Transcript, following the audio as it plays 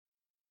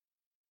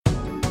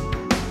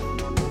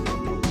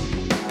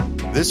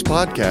This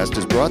podcast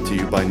is brought to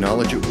you by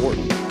Knowledge at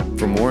Wharton.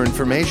 For more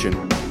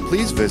information,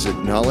 please visit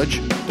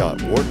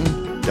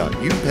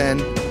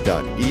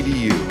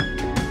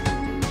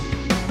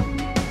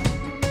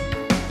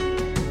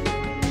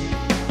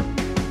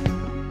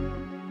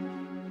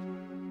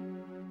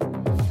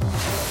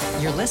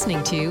You're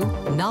listening to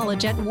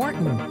Knowledge at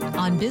Wharton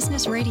on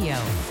Business Radio,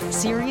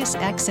 Sirius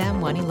XM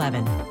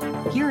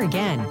 111. Here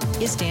again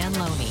is Dan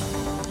Loney.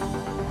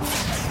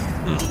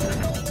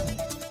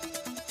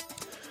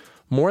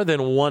 More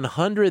than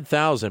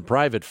 100,000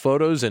 private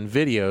photos and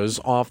videos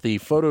off the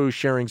photo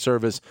sharing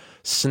service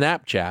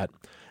Snapchat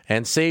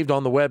and saved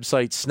on the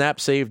website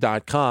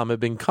snapsave.com have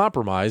been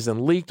compromised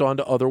and leaked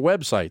onto other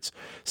websites.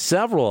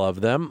 Several of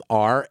them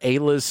are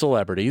A-list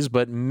celebrities,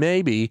 but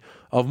maybe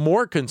of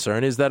more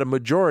concern is that a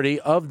majority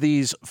of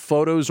these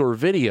photos or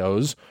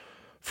videos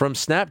from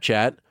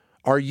Snapchat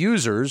are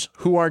users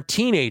who are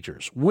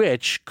teenagers,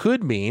 which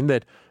could mean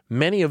that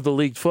many of the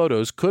leaked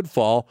photos could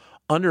fall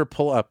under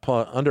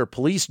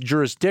police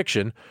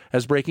jurisdiction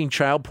as breaking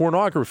child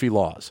pornography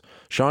laws.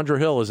 Chandra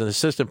Hill is an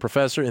assistant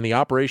professor in the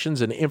Operations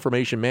and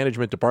Information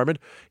Management Department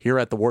here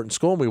at the Wharton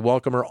School, and we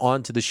welcome her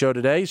on to the show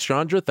today.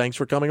 Chandra, thanks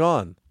for coming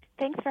on.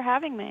 Thanks for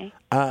having me.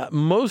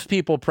 Most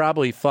people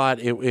probably thought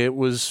it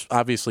was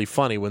obviously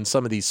funny when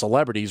some of these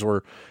celebrities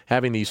were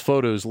having these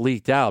photos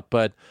leaked out,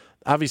 but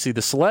obviously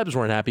the celebs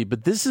weren't happy.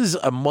 But this is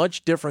a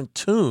much different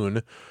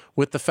tune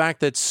with the fact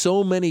that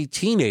so many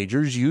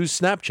teenagers use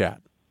Snapchat.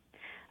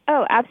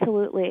 Oh,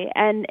 absolutely.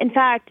 And in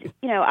fact,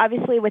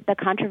 obviously with the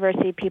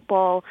controversy,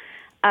 people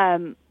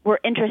were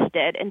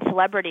interested in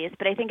celebrities,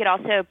 but I think it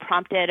also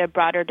prompted a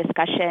broader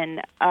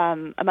discussion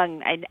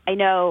among, I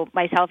know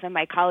myself and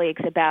my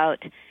colleagues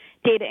about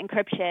data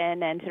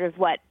encryption and sort of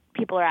what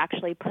people are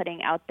actually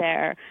putting out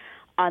there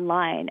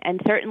online. And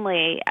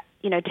certainly,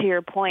 to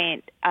your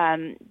point,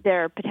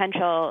 there are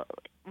potential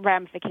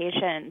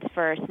ramifications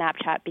for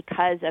Snapchat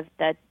because of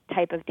the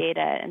type of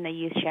data and the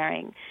youth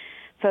sharing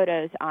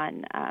photos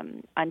on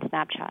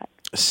Snapchat.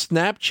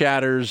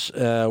 Snapchatters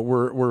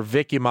were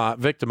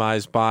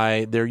victimized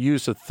by their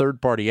use of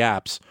third-party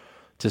apps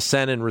to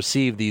send and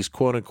receive these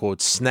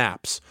quote-unquote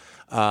snaps.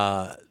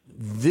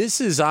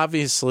 This is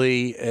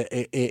obviously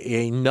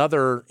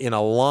another in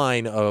a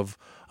line of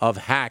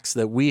hacks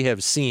that we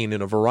have seen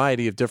in a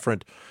variety of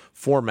different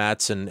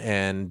formats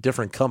and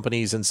different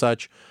companies and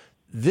such.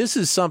 This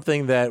is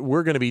something that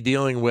we're going to be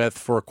dealing with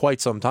for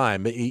quite some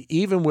time,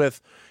 even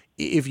with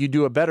if you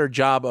do a better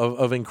job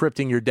of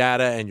encrypting your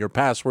data and your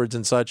passwords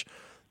and such.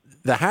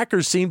 The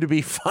hackers seem to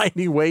be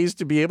finding ways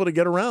to be able to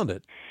get around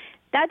it.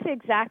 That's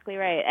exactly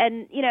right.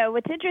 And,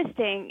 what's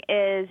interesting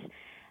is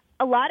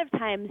a lot of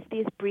times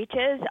these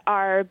breaches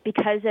are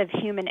because of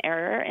human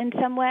error in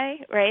some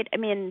way, right? I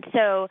mean,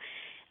 so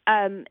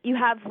you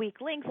have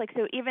weak links.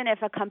 So even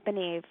if a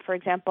company, for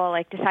example,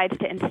 decides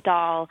to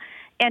install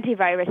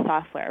antivirus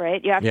software,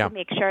 right? You have to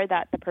make sure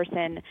that the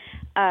person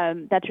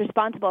that's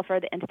responsible for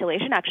the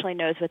installation actually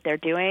knows what they're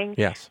doing.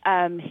 Yes.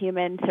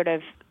 Humans sort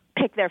of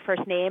pick their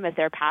first name as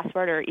their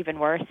password, or even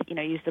worse,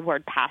 use the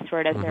word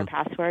password as their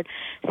password.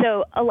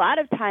 So a lot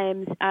of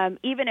times,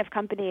 even if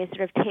companies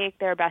sort of take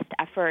their best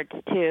efforts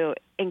to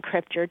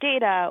encrypt your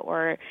data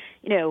or,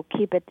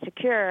 keep it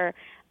secure,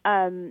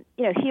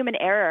 human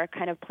error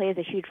kind of plays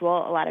a huge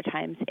role a lot of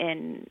times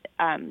in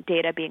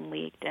data being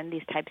leaked and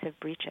these types of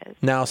breaches.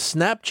 Now,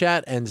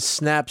 Snapchat and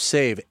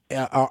SnapSave,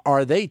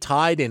 are they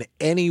tied in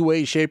any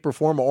way, shape, or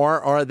form,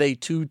 or are they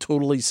two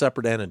totally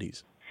separate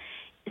entities?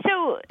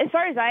 So as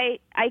far as I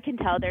can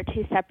tell, they're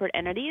two separate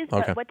entities.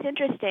 Okay. But what's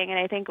interesting, and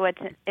I think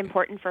what's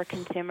important for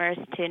consumers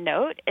to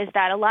note, is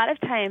that a lot of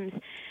times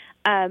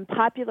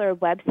popular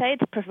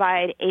websites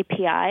provide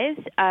APIs,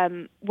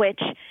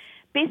 which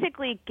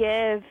basically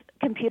give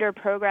computer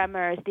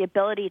programmers the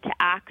ability to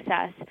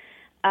access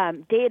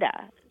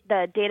data,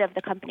 the data of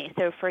the company.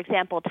 So, for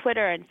example,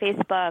 Twitter and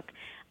Facebook,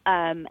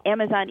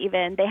 Amazon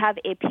even, they have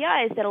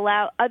APIs that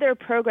allow other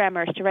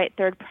programmers to write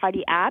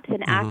third-party apps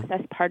and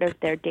access part of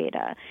their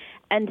data.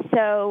 And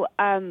so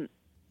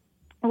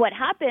what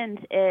happens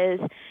is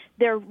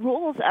there are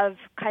rules of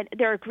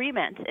there are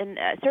agreements and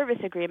service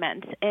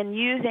agreements in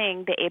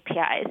using the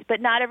APIs, but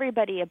not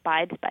everybody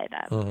abides by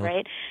them,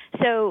 right?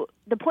 So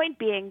the point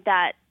being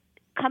that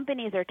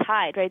companies are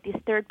tied, right? These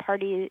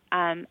third-party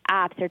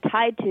apps are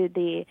tied to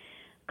the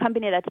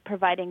company that's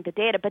providing the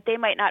data, but they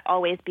might not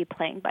always be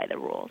playing by the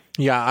rules.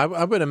 Yeah,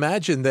 I would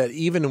imagine that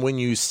even when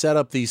you set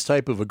up these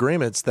type of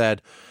agreements,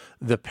 that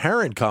the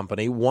parent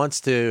company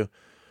wants to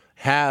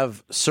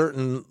have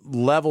certain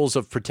levels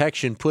of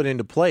protection put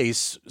into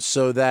place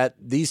so that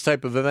these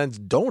type of events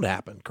don't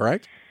happen,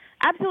 correct?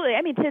 Absolutely.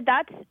 I mean, so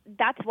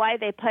that's why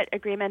they put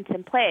agreements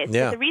in place.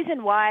 Yeah. But the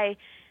reason why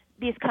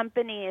these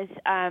companies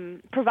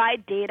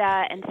provide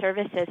data and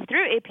services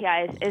through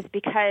APIs is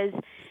because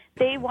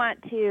they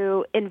want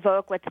to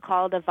invoke what's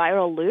called a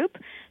viral loop.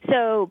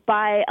 So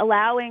by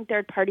allowing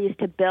third parties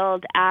to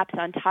build apps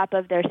on top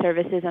of their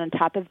services and on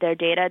top of their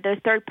data, those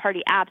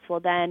third-party apps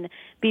will then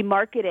be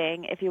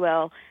marketing, if you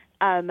will,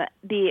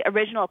 the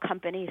original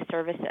company's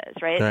services,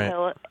 right?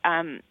 So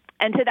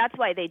And so that's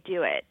why they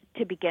do it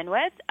to begin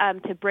with,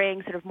 to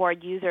bring sort of more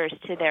users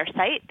to their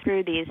site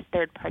through these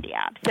third-party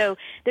apps. So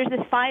there's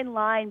this fine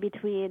line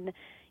between,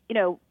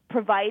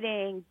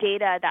 providing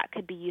data that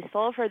could be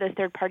useful for those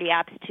third-party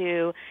apps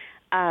to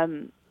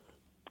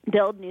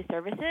build new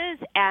services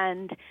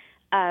and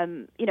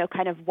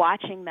kind of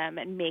watching them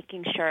and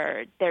making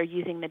sure they're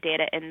using the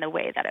data in the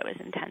way that it was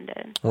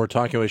intended. We're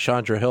talking with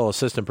Chandra Hill,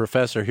 assistant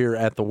professor here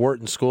at the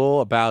Wharton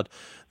School, about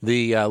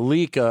the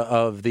leak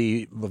of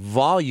the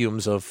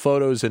volumes of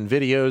photos and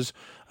videos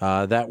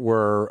that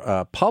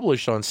were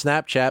published on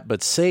Snapchat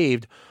but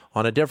saved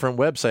on a different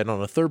website,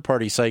 on a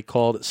third-party site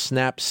called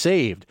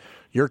SnapSaved.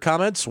 Your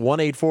comments,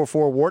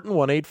 1-844-WHARTON,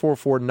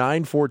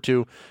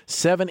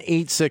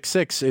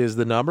 1-844-942-7866 is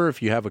the number.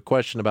 If you have a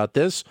question about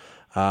this,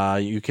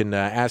 you can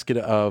ask it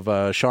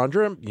of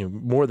Chandra. You're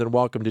more than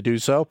welcome to do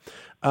so.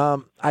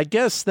 I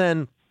guess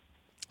then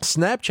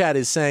Snapchat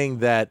is saying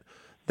that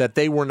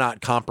they were not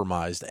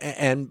compromised.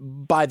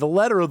 And by the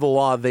letter of the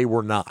law, they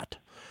were not.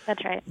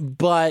 That's right.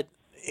 But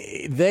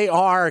they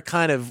are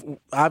kind of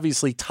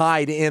obviously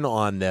tied in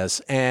on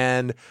this.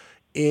 And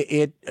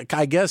it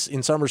I guess,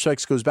 in some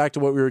respects, goes back to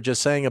what we were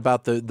just saying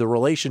about the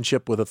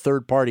relationship with a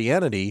third-party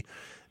entity,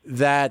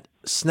 that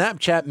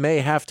Snapchat may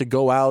have to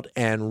go out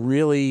and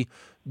really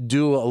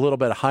do a little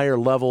bit higher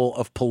level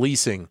of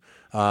policing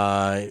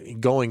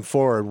going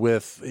forward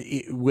with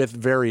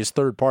various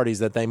third parties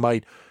that they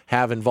might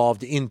have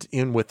involved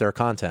in with their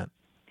content.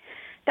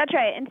 That's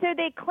right. And so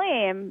they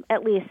claim,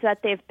 at least,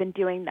 that they've been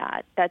doing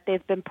that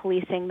they've been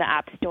policing the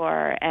App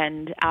Store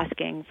and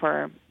asking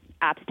for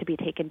apps to be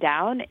taken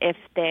down if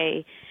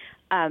they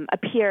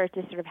appear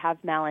to sort of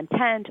have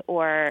malintent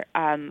or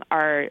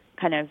are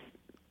kind of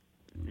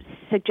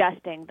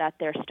suggesting that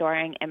they're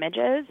storing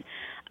images.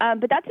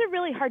 But that's a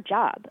really hard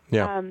job,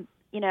 and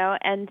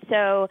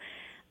so,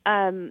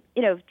 one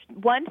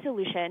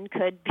solution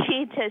could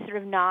be to sort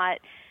of not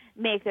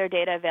make their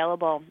data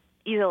available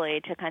easily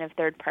to kind of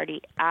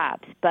third-party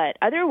apps. But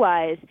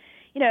otherwise,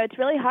 it's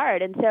really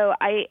hard. And so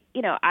I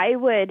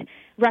would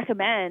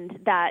recommend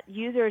that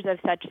users of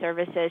such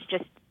services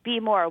just be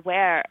more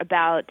aware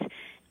about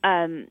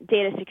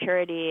data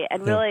security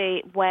and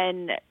really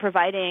when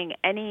providing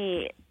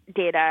any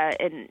data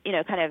in,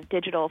 kind of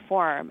digital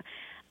form,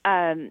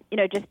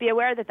 just be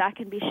aware that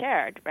can be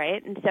shared,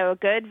 right? And so a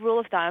good rule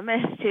of thumb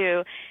is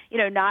to,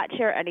 not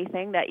share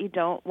anything that you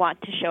don't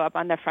want to show up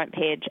on the front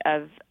page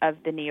of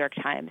the New York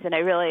Times. And I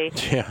really,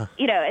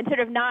 and sort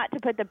of not to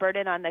put the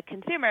burden on the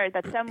consumer.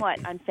 That's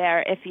somewhat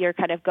unfair if you're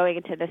kind of going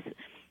into this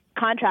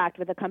contract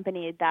with a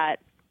company that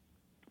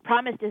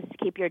promises to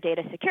keep your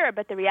data secure.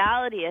 But the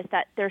reality is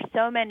that there's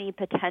so many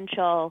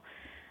potential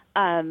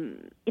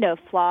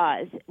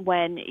flaws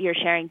when you're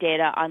sharing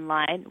data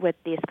online with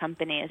these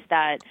companies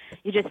that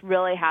you just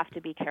really have to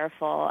be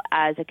careful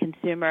as a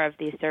consumer of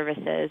these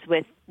services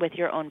with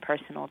your own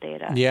personal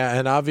data. Yeah,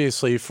 and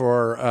obviously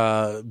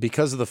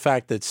because of the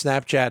fact that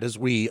Snapchat, as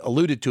we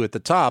alluded to at the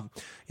top,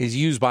 is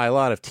used by a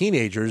lot of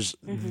teenagers,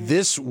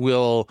 this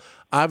will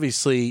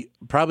obviously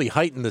probably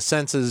heighten the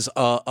senses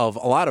of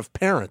a lot of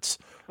parents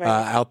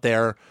out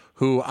there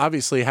who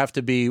obviously have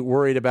to be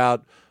worried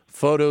about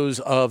photos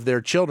of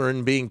their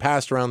children being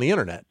passed around the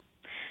internet.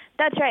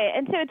 That's right.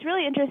 And so it's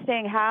really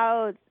interesting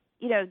how,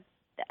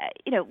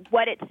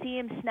 what it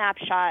seems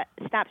Snapchat,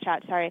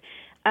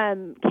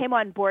 came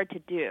on board to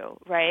do,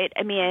 right?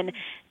 I mean,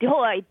 the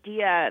whole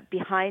idea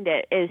behind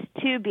it is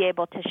to be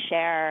able to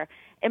share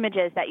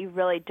images that you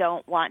really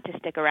don't want to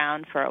stick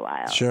around for a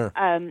while. Sure.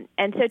 And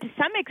so to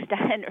some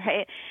extent,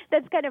 right,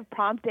 that's kind of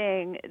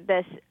prompting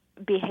this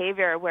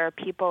behavior where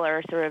people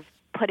are sort of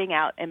putting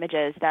out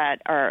images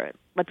that are,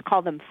 let's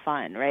call them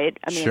fun, right?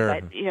 I mean, sure.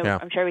 But,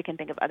 I'm sure we can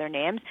think of other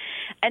names.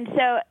 And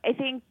so I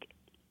think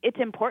it's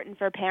important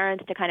for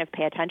parents to kind of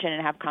pay attention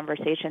and have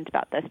conversations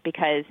about this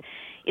because,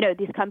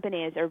 these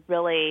companies are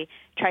really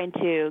trying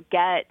to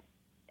get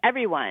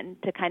everyone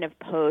to kind of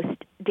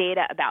post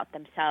data about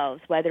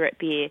themselves, whether it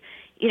be,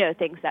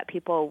 things that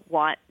people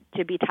want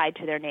to be tied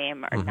to their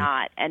name or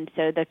not. And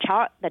so the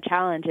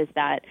challenge is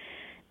that,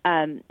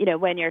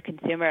 when you're a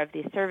consumer of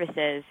these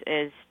services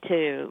is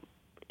to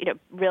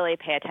really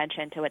pay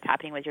attention to what's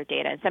happening with your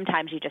data. And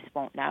sometimes you just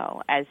won't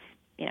know, as,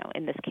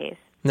 in this case.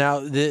 Now,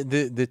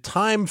 the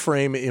time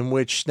frame in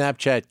which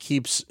Snapchat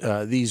keeps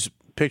these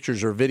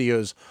pictures or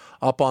videos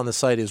up on the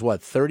site is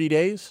what, 30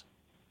 days?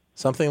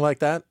 Something like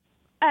that?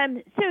 I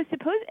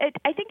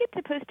think it's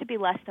supposed to be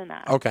less than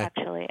that,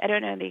 actually. I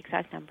don't know the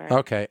exact number.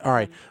 Okay, all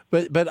right.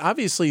 But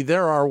obviously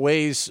there are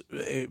ways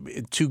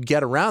to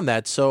get around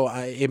that, so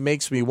it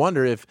makes me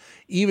wonder if,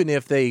 even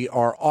if they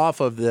are off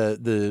of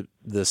the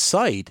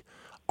site,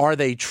 are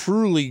they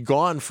truly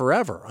gone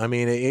forever? I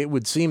mean, it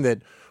would seem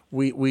that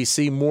we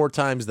see more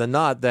times than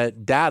not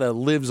that data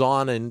lives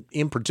on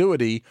in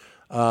perpetuity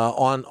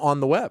on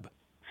the web.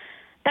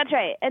 That's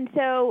right. And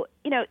so,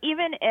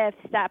 even if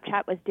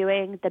Snapchat was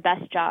doing the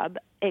best job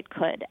it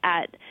could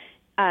at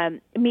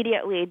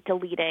immediately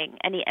deleting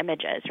any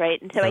images,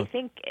 right? And so I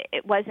think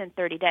it wasn't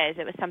 30 days.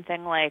 It was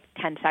something like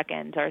 10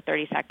 seconds or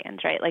 30 seconds,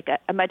 right? Like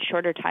a much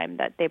shorter time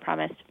that they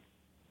promised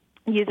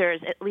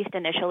users, at least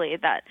initially,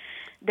 that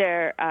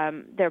their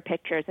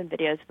pictures and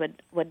videos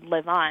would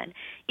live on.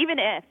 Even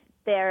if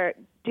they're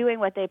doing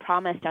what they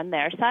promised on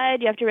their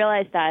side, you have to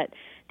realize that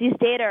these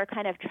data are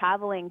kind of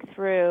traveling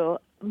through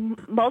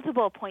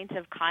multiple points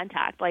of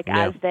contact,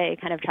 as they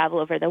kind of travel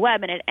over the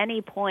web. And at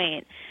any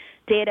point,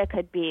 data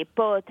could be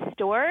both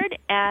stored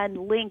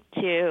and linked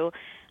to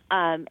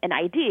an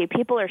ID.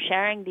 People are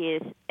sharing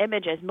these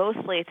images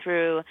mostly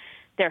through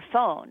their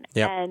phone,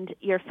 and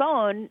your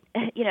phone,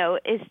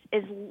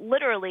 is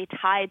literally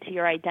tied to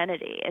your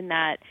identity in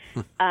that,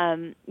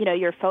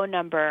 your phone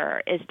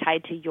number is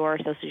tied to your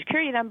Social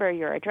Security number,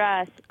 your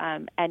address,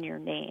 and your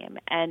name.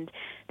 And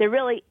there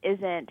really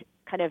isn't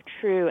kind of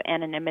true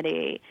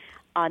anonymity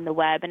on the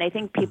web, and I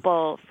think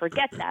people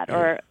forget that,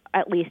 or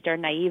at least are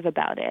naive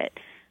about it.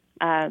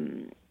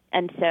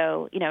 And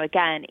so,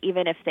 again,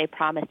 even if they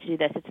promise to do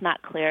this, it's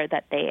not clear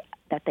that they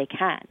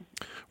can.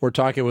 We're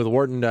talking with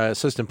Wharton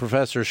Assistant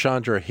Professor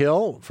Chandra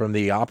Hill from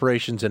the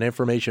Operations and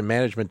Information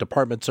Management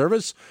Department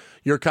Service.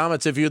 Your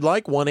comments, if you'd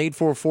like,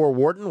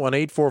 1-844-WHARTON,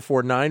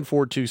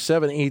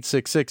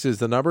 1-844-942-7866 is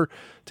the number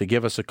to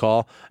give us a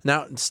call.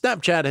 Now,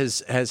 Snapchat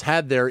has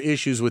had their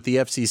issues with the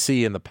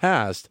FCC in the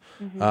past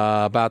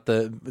about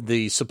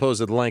the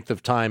supposed length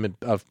of time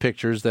of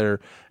pictures that are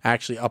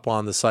actually up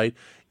on the site.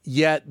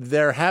 Yet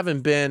there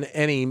haven't been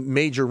any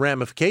major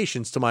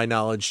ramifications, to my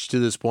knowledge, to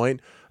this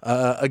point,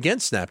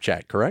 against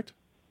Snapchat, correct?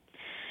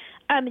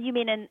 You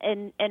mean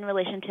in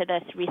relation to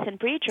this recent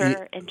breach,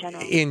 or in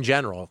general? In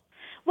general.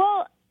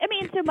 Well,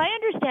 so my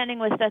understanding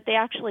was that they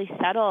actually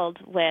settled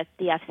with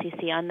the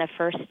FCC on the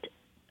first,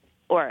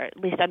 or at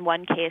least on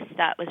one case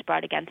that was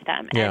brought against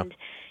them. Yeah. And,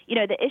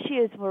 the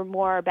issues were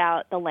more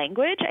about the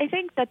language, I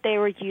think, that they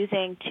were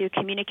using to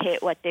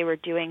communicate what they were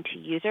doing to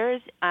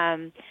users,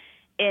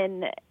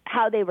 in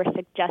how they were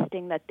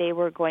suggesting that they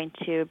were going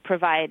to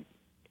provide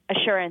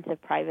assurance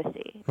of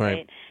privacy,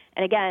 right?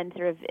 And again,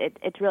 sort of,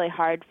 it's really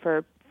hard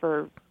for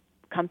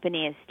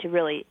companies to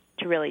really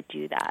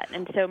do that.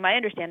 And so my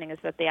understanding is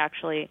that they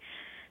actually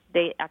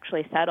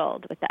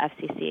settled with the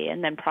FCC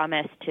and then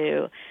promised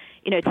to,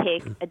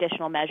 take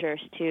additional measures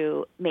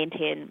to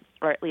maintain,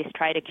 or at least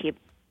try to keep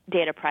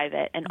data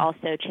private, and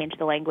also change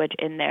the language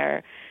in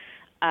their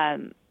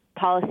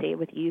policy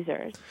with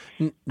users.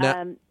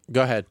 Now,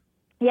 go ahead.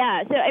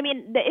 Yeah, so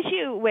the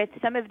issue with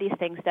some of these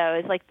things, though,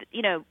 is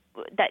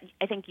that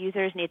I think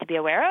users need to be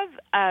aware of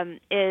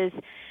is,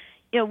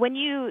 when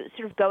you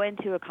sort of go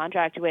into a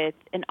contract with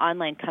an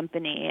online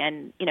company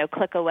and,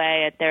 click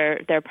away at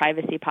their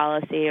privacy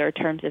policy or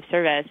terms of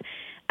service,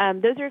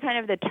 those are kind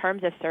of the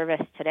terms of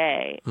service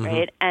today,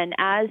 right? And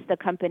as the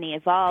company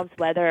evolves,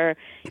 whether,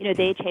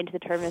 they change the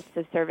terms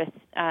of service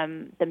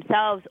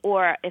themselves,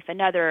 or if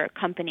another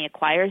company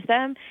acquires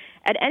them,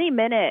 at any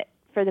minute,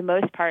 for the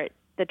most part,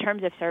 the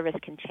terms of service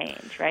can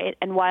change, right?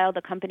 And while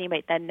the company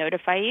might then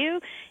notify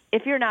you,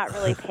 if you're not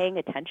really paying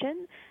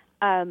attention,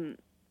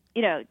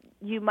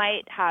 you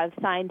might have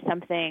signed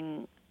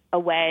something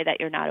away that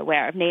you're not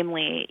aware of,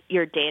 namely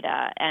your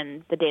data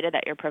and the data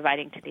that you're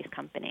providing to these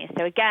companies.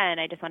 So again,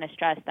 I just want to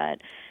stress that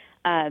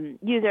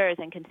users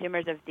and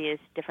consumers of these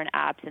different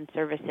apps and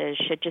services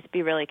should just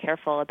be really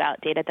careful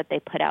about data that they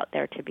put out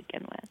there to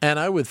begin with. And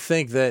I would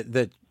think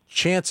that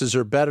chances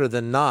are better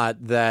than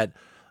not that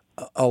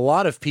a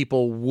lot of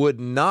people would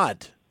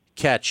not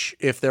catch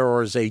if there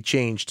was a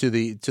change to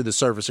the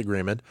service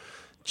agreement,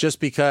 just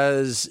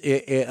because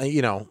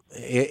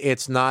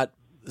it's not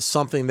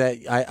something that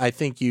I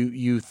think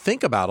you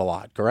think about a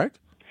lot. Correct?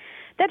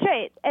 That's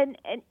right, and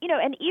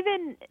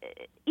even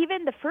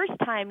the first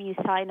time you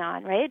sign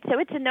on, right? So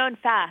it's a known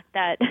fact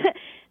that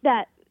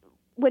that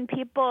when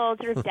people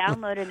sort of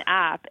download an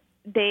app,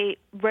 they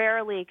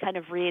rarely kind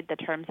of read the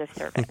terms of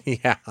service or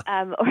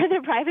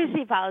the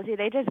privacy policy.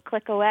 They just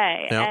click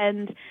away. Yep.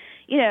 And,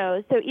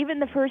 so even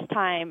the first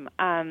time,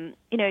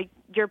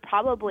 you're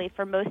probably,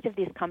 for most of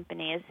these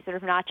companies, sort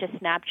of not just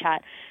Snapchat,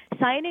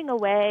 signing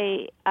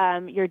away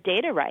your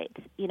data rights,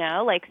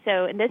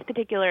 so in this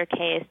particular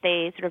case,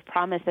 they sort of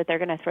promise that they're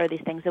going to throw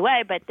these things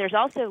away, but there's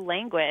also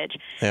language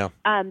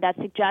that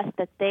suggests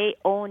that they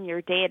own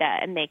your data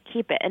and they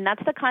keep it. And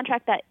that's the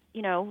contract that,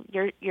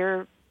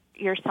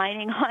 you're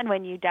signing on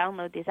when you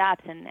download these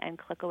apps and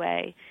click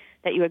away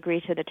that you agree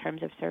to the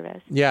terms of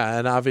service. Yeah,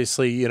 and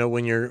obviously,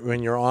 when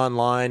you're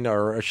online,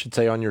 or I should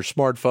say on your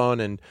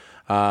smartphone, and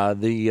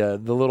the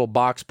little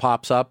box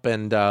pops up,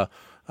 and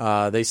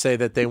they say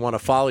that they want to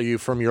follow you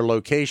from your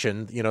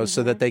location,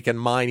 so that they can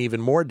mine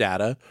even more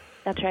data.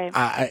 That's right.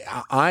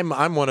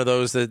 I'm one of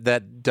those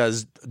that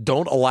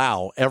don't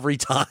allow every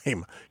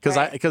time,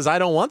 because I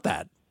don't want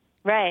that.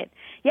 Right.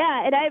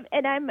 Yeah,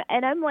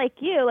 and I'm like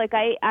you. Like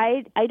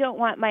I don't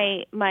want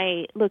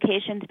my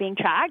locations being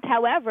tracked.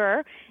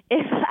 However,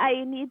 if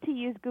I need to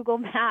use Google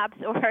Maps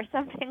or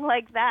something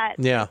like that,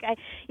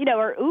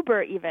 or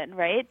Uber even,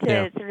 right,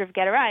 to sort of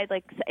get a ride.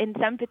 Like in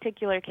some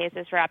particular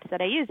cases for apps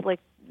that I use,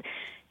 like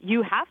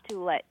you have to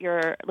let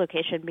your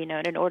location be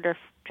known in order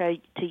to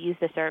use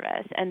the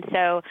service. And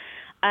so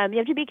you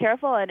have to be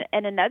careful.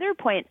 And another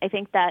point, I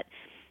think that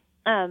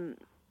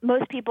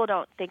most people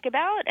don't think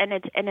about, and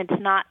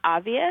it's not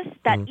obvious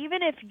that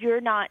even if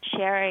you're not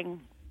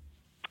sharing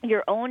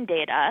your own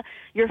data,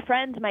 your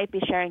friends might be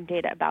sharing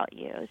data about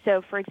you.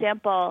 So, for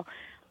example,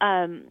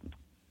 for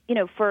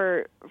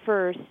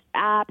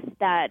apps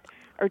that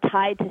are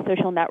tied to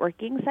social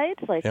networking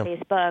sites like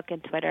Facebook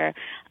and Twitter,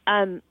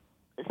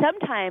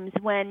 sometimes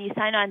when you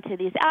sign on to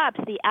these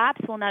apps, the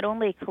apps will not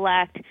only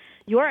collect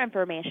your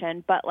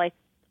information, but like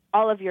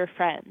all of your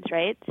friends,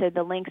 right? So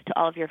the links to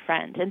all of your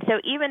friends. And so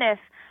even if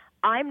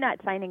I'm not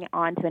signing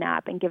on to an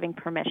app and giving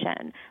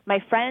permission,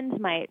 my friends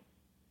might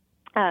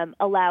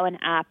allow an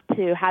app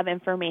to have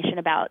information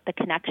about the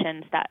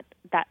connections that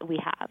we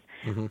have.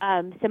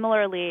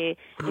 Similarly,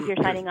 if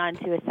you're signing on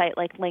to a site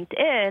like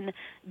LinkedIn,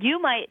 you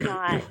might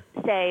not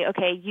say,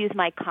 okay, use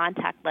my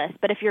contact list.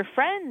 But if your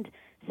friend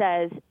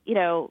says,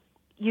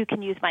 you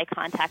can use my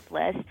contact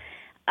list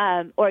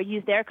or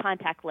use their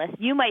contact list,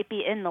 you might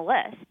be in the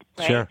list,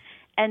 right? Sure.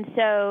 And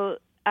so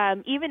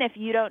even if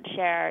you don't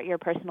share your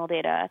personal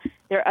data,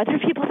 there are other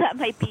people that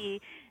might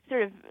be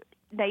sort of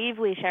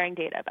naively sharing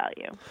data about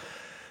you.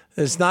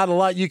 There's not a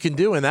lot you can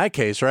do in that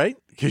case, right?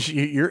 Because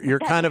you're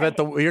kind of at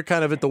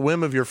the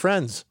whim of your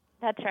friends.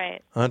 That's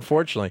right.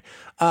 Unfortunately,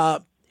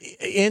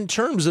 in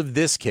terms of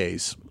this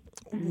case,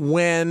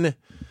 when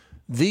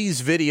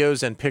these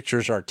videos and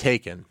pictures are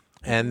taken,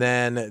 and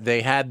then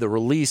they had the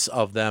release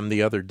of them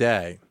the other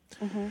day,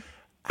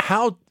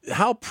 how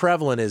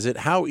prevalent is it?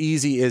 How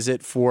easy is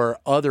it for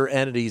other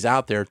entities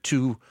out there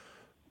to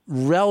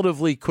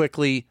relatively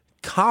quickly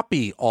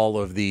copy all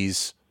of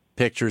these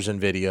pictures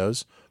and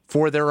videos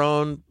for their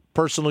own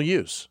personal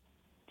use?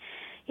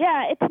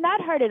 Yeah, it's not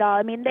hard at all.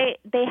 I mean,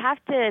 they have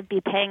to be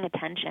paying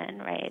attention,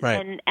 right?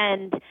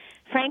 And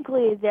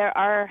frankly, there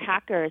are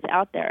hackers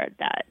out there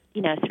that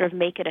sort of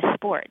make it a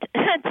sport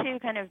to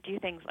kind of do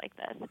things like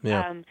this.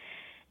 Yeah.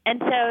 And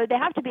so they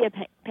have to be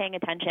paying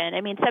attention.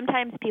 I mean,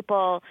 sometimes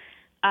people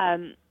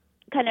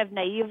kind of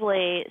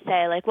naively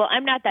say, like, well,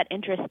 I'm not that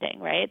interesting,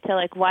 right? So,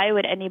 like, why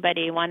would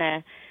anybody want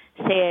to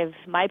save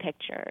my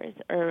pictures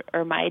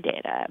or my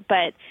data?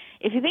 But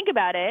if you think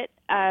about it,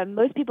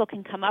 most people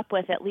can come up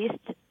with at least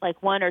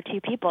like one or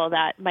two people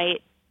that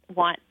might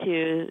want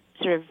to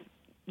sort of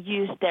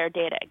use their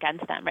data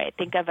against them, right?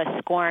 Think of a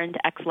scorned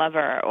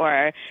ex-lover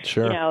or,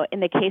 in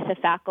the case of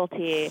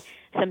faculty,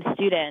 some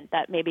student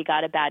that maybe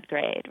got a bad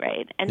grade,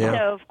 right? And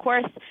so, of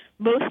course,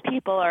 most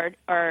people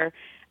are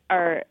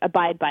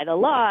abide by the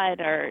law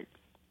and are,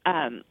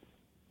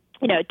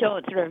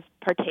 don't sort of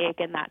partake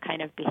in that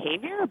kind of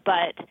behavior.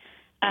 But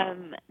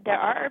there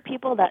are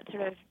people that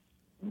sort of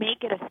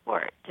make it a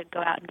sport to go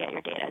out and get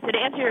your data. So to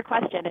answer your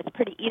question, it's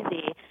pretty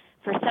easy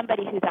for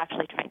somebody who's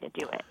actually trying to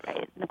do it,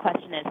 right? And the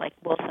question is, like,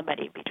 will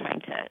somebody be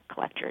trying to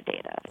collect your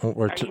data? Are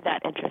you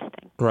that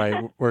interesting?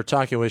 Right. We're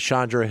talking with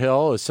Chandra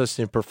Hill,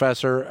 assistant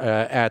professor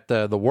at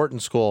the Wharton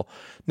School.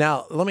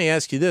 Now, let me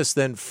ask you this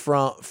then,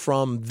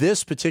 from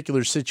this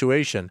particular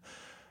situation,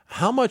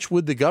 how much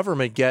would the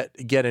government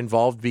get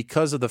involved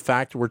because of the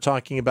fact we're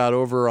talking about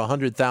over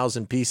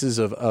 100,000 pieces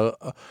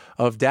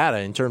of data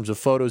in terms of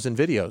photos and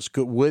videos?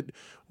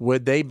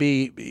 Would they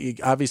be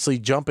obviously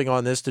jumping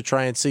on this to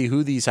try and see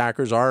who these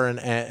hackers are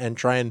and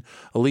try and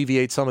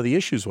alleviate some of the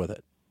issues with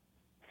it?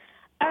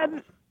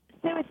 So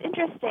it's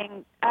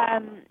interesting.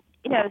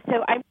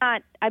 So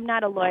I'm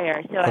not a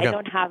lawyer, so Okay. I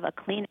don't have a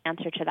clean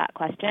answer to that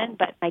question.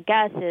 But my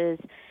guess is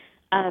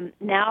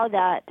now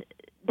that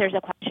there's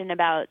a question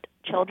about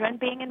children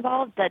being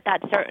involved,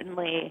 that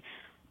certainly,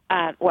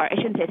 or I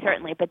shouldn't say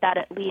certainly, but that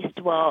at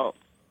least will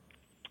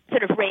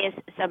sort of raise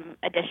some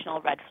additional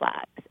red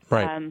flags.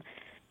 Right.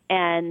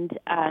 And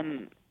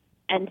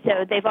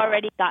so they've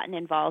already gotten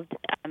involved,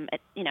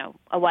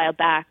 a while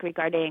back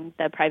regarding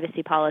the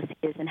privacy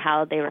policies and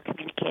how they were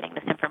communicating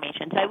this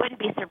information. So I wouldn't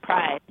be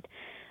surprised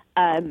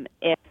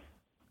if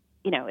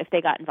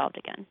they got involved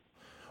again.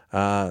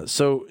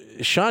 So,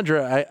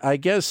 Chandra, I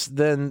guess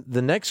then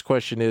the next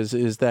question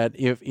is that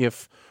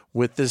if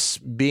with this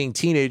being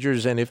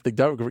teenagers and if the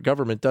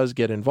government does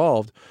get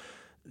involved,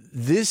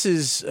 this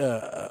is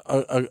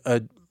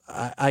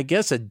I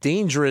guess a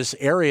dangerous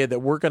area that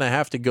we're going to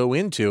have to go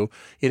into.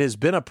 It has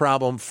been a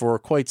problem for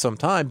quite some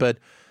time, but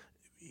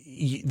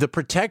the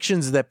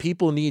protections that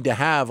people need to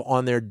have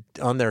on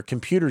their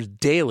computers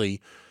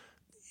daily.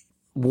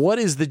 What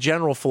is the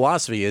general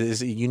philosophy?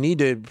 Is you need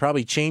to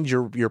probably change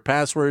your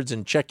passwords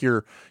and check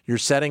your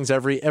settings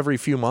every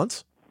few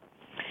months?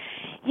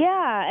 Yeah,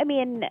 I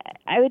mean,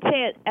 I would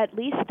say at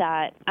least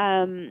that.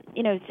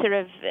 Sort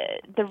of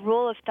the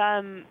rule of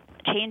thumb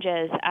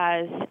changes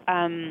as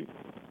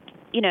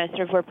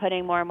sort of we're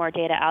putting more and more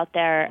data out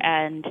there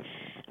and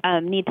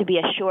need to be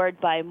assured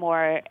by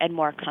more and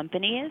more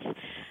companies.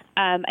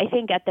 I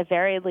think at the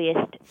very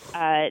least,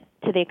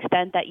 to the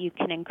extent that you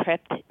can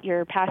encrypt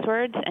your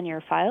passwords and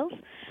your files,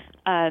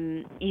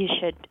 you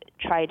should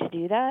try to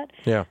do that.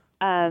 Yeah.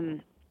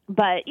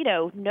 But,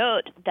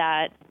 note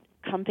that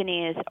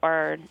companies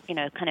are,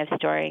 kind of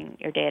storing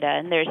your data,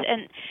 and there's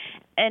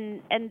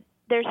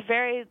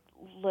very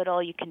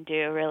little you can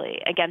do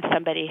really against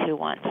somebody who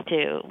wants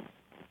to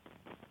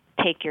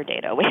take your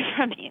data away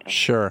from you.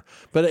 Sure.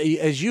 But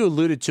as you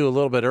alluded to a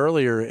little bit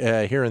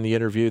earlier here in the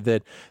interview,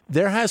 that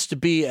there has to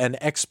be an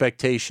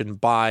expectation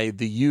by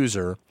the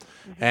user,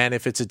 and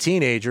if it's a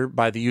teenager,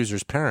 by the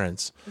user's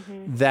parents,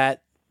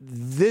 that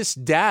this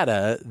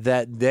data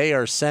that they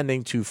are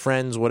sending to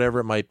friends, whatever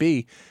it might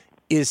be,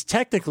 is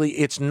technically,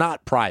 it's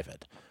not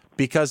private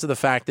because of the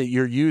fact that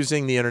you're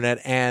using the internet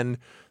and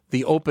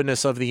the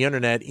openness of the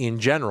internet in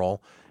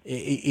general.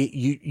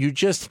 You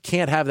just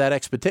can't have that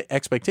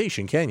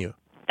expectation, can you?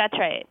 That's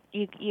right.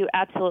 You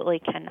absolutely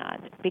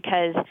cannot,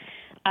 because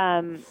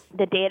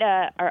the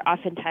data are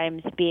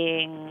oftentimes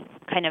being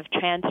kind of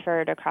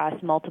transferred across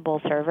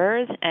multiple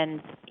servers,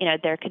 and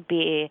there could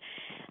be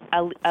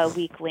a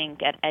weak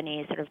link at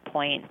any sort of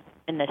point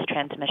in this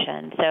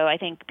transmission. So I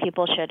think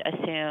people should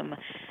assume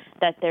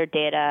that their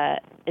data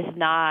is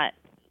not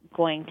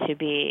going to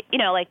be,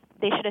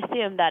 they should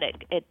assume that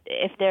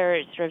if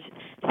they're sort of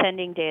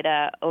sending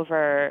data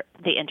over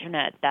the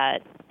internet,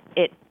 that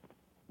it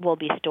will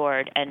be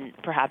stored and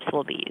perhaps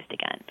will be used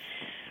again.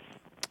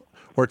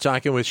 We're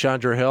talking with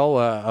Chandra Hill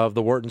of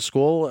the Wharton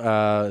School,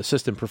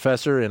 assistant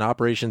professor in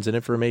operations and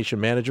information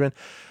management.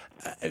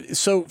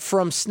 So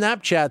from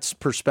Snapchat's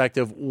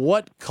perspective,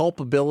 what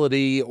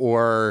culpability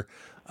or,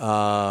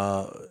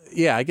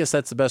 I guess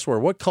that's the best word,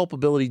 what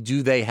culpability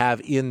do they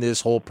have in this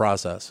whole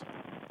process?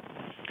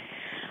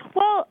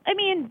 Well, I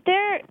mean,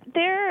 they're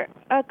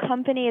a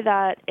company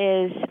that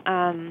is,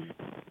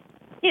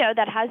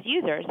 that has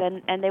users,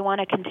 and they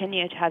want to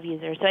continue to have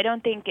users. So I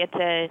don't think it's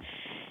a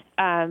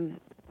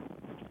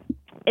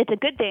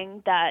good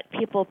thing that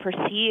people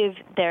perceive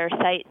their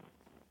site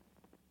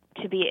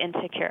to be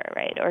insecure,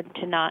 right, or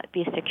to not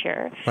be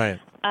secure. Right.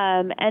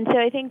 And so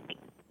I think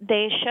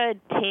they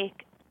should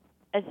take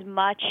as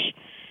much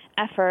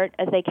effort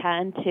as they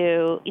can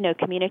to,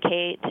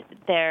 communicate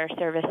their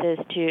services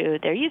to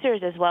their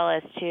users as well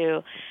as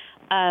to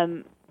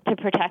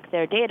protect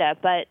their data.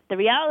 But the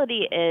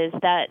reality is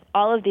that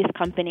all of these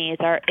companies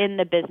are in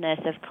the business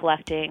of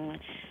collecting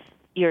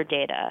your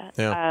data.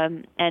 Yeah.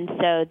 And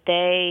so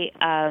they,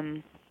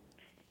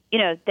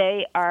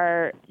 they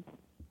are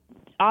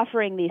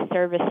offering these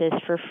services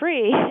for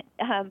free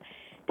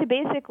to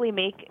basically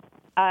make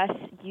us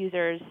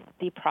users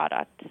the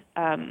product.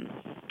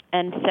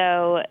 And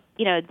so,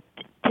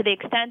 to the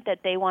extent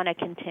that they want to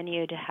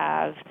continue to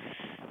have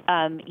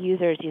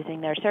users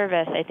using their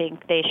service, I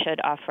think they should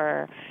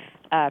offer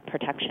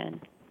protection.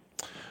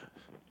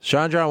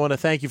 Chandra, I want to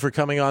thank you for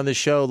coming on this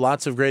show.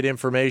 Lots of great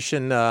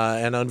information.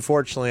 And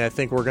unfortunately, I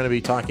think we're going to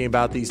be talking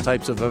about these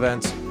types of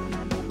events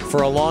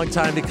for a long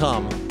time to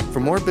come. For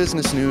more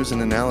business news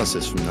and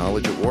analysis from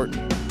Knowledge at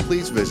Wharton,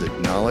 please visit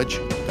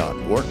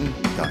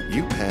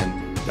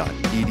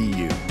knowledge.wharton.upenn.edu.